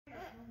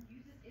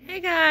Hey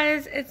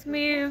guys, it's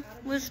me,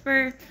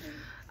 Whisper.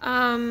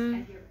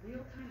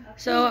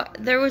 So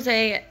there was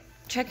a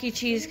Chuck E.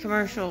 Cheese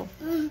commercial.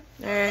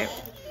 Alright.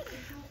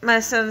 My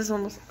son is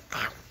almost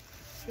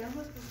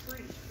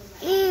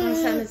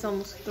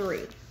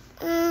 3.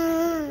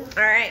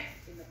 Alright.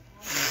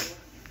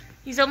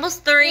 He's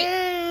almost 3.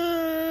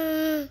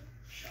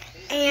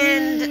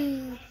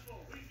 And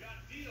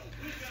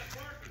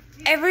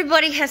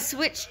everybody has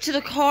switched to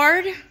the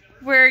card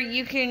where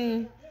you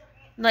can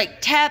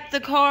tap the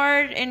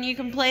card and you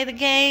can play the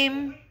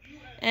game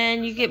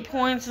and you get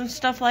points and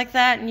stuff like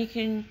that, and you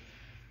can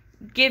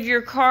give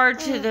your card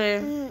to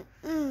the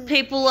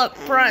people up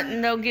front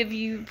and they'll give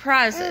you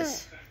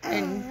prizes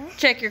and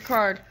check your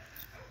card.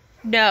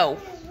 No.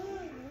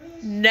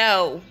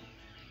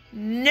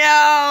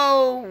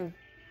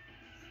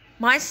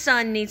 My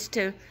son needs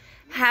to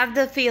have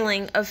the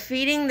feeling of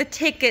feeding the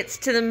tickets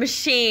to the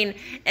machine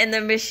and the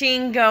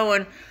machine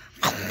going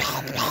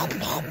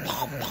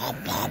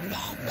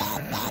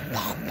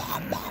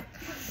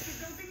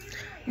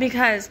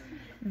because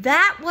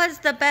that was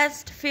the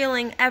best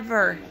feeling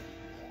ever.